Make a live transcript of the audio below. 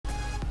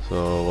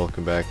So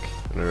welcome back,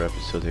 another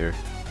episode here.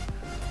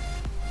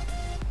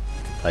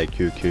 Hi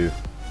QQ.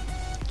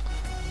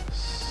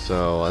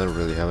 So I don't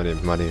really have any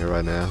money here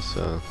right now,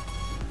 so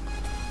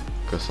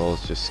guess I'll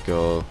just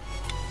go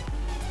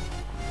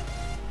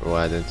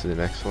right into the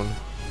next one.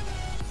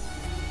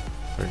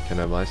 Or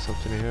can I buy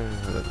something here?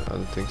 I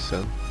don't think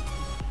so.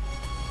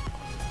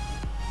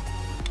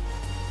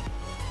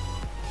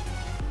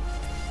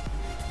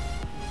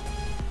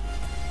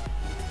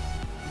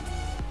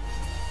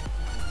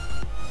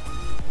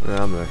 No,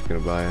 I'm not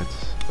gonna buy it.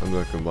 I'm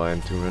not gonna buy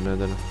into it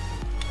then.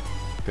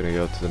 Gonna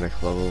go to the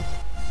next level.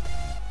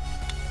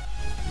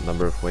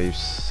 Number of waves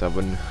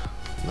 7.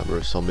 Number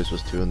of zombies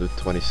was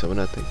 227,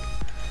 I think.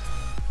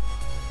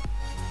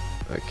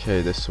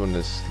 Okay, this one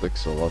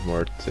looks a lot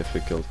more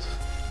difficult.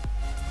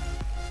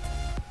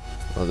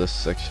 Well, this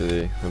is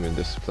actually,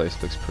 this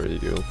place looks pretty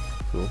cool.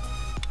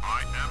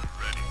 I am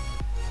ready.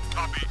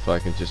 Copy. If I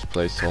can just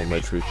place all my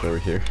troops over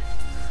here,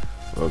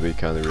 that would be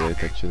kind of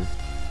great actually.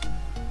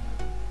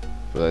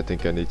 But I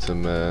think I need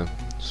some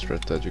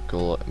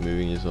strategical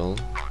moving as well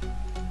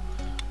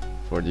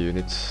for the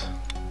units.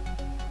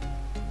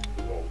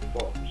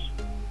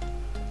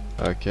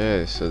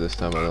 Okay, so this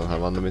time I don't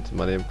have unlimited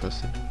money, I'm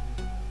pressing.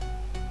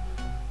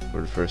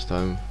 For the first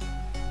time.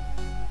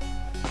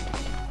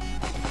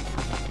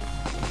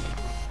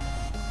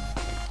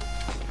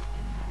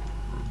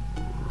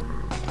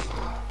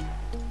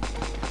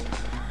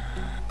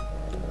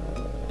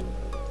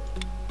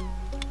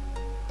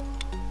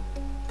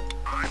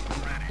 I'm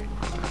ready.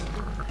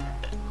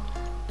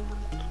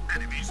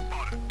 Enemy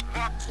spotted.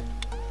 What?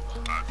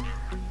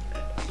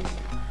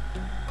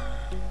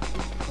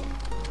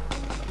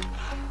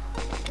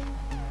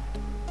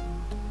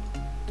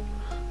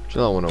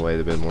 Actually, I want to wait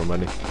a bit more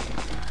money.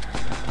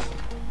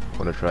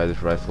 Want to try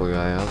this rifle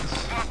guy out.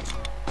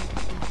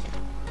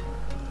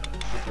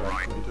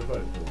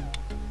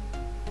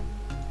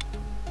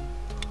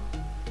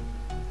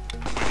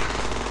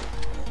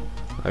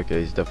 Okay,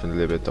 he's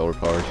definitely a bit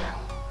overpowered.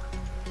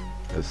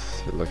 It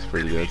looks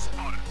pretty good.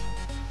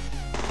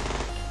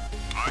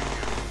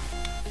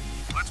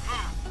 Let's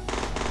move.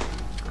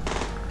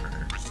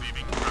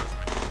 Receiving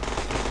transmit.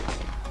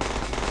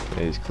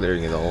 Yeah, he's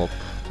clearing it all up.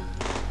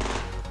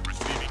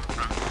 Receiving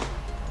transmit.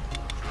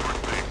 Short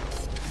thing.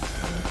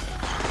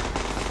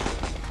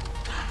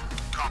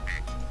 Copy.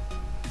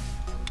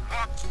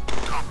 What?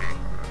 Copy.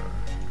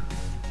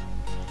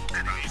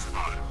 Enemy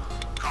spotted.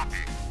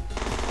 Copy.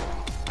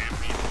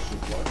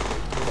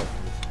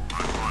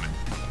 I'm on it.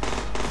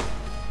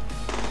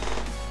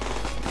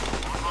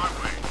 On my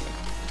way.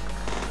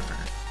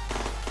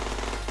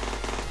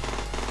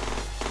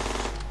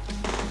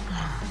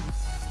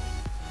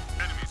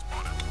 Enemy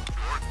spotted.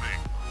 Sure thing.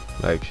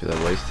 Like, should I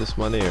waste this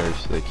money or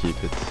should I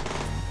keep it?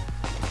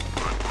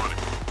 I'm on it.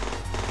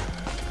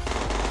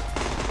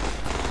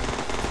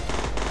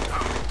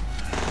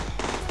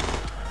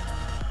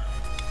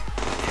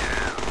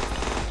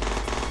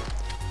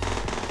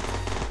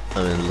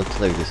 It looks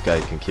like this guy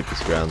can keep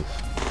his ground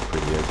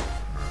pretty good.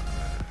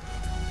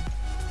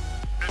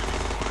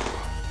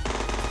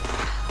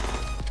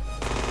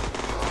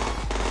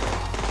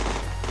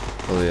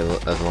 Well, yeah,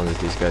 as long as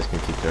these guys can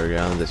keep their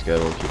ground, this guy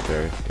will keep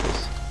theirs.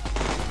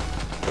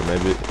 Or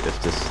maybe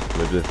if this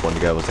one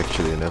guy was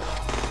actually enough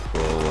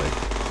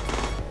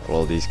for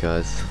all these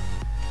guys.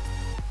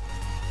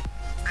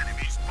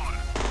 Enemy spotted.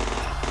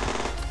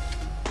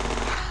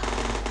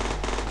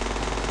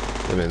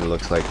 It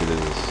looks like it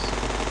is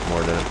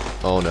more than.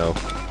 Oh no,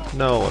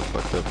 no, I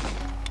fucked up.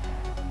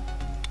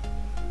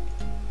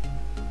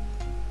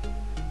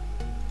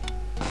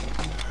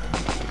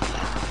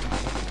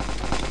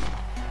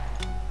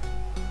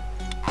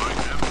 I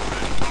am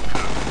ready.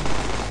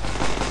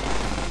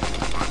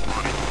 I'm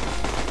on it.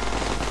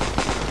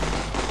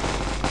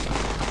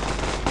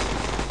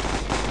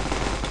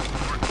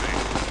 Short thing.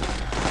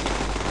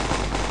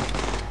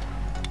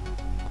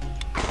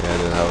 Yeah, I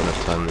didn't have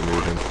enough time to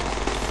move him.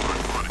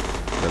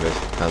 Maybe I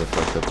kind of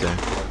fucked up there.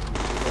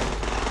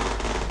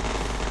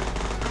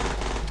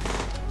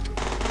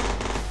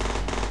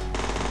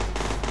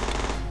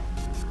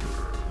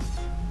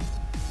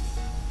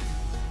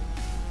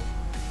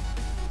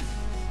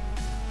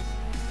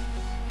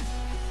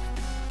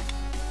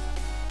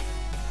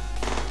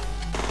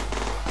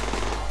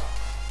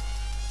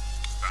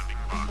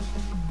 Standing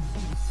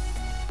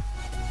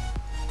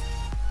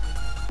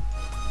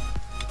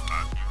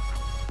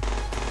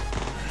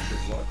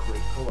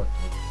by.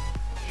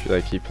 Should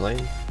I keep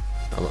playing?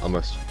 I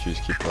must choose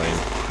keep playing.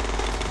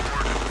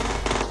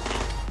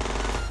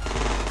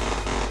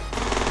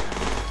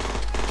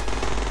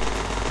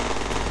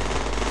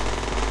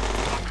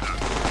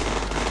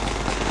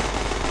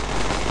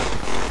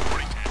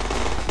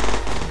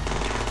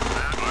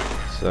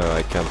 So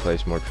I can't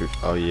place more troops.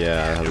 Oh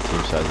yeah, I have a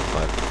team size of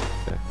 5.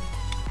 Okay.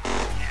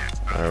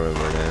 I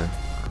remember now.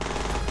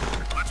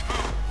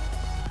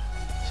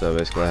 So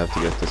basically I have to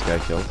get this guy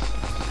killed.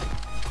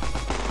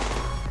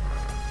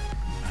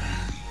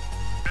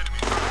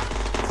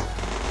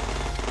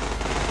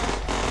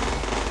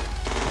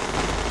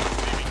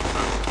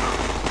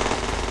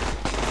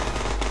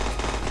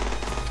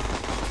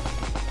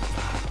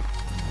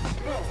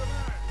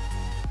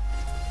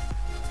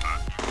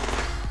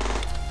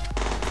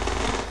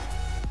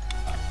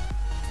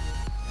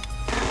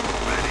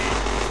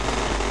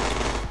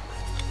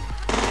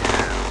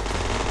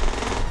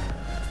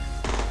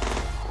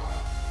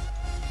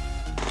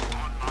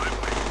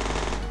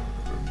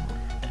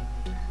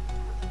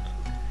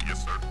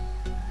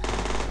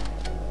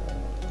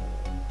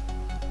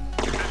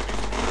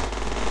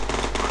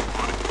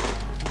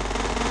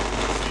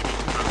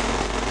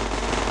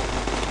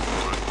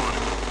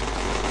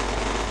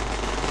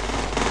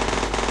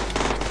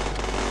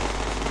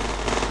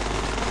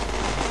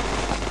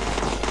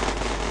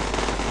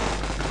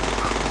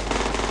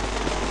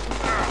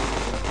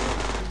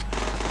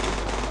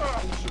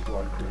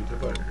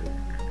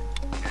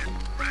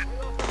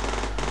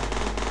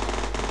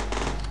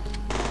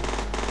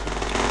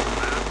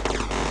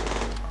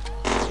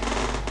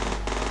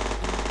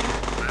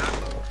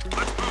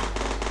 Let's move.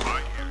 I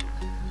hear you.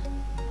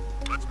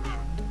 Let's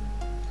move.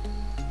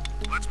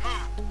 Let's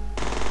move.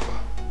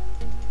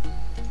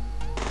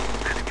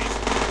 Enemies.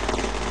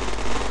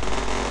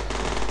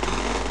 On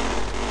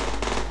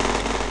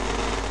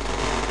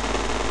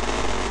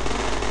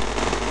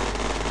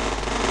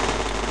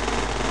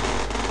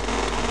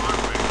my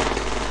way.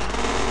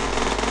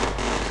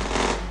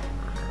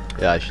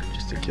 Yeah, I should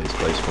just in case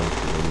place one and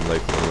then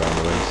like one around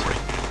the way. So.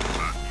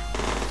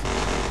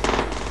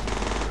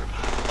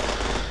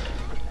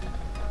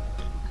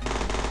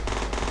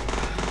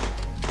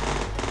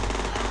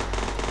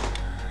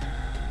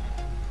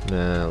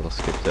 Nah, let's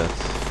skip that.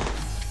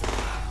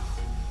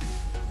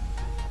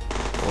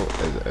 Oh,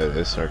 it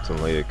is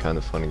certainly a kind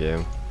of fun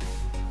game.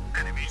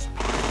 Enemy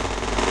spotted.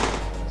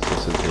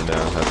 Since it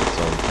now has its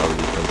own tower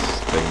defense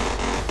thing.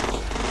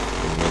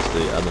 And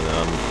mostly, I don't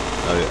know,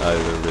 I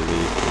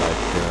really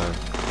like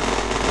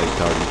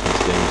tower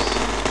defense games.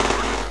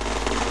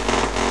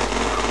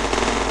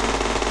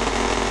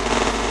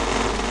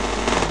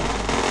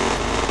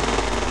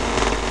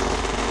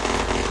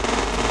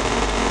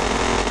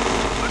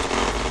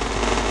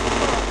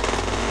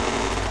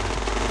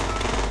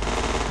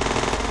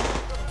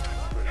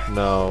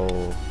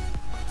 No.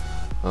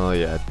 Oh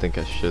yeah, I think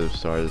I should have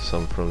started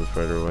some from the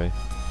further away.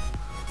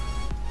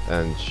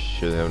 And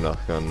should have not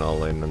gone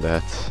all in on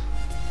that.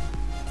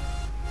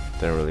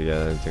 Didn't really get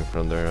anything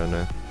from there on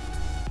it.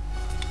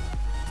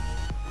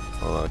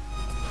 Well,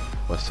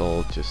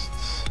 I'll just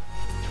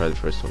try the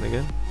first one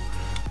again.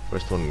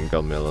 First one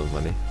got me a lot of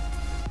money.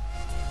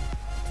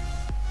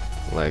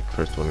 Like,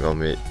 first one got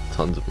me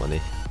tons of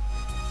money.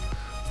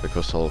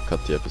 Because I'll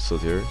cut the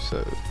episode here, so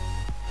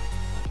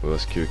it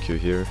was QQ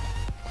here.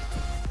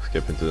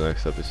 Skip into the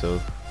next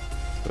episode.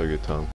 Have a good time.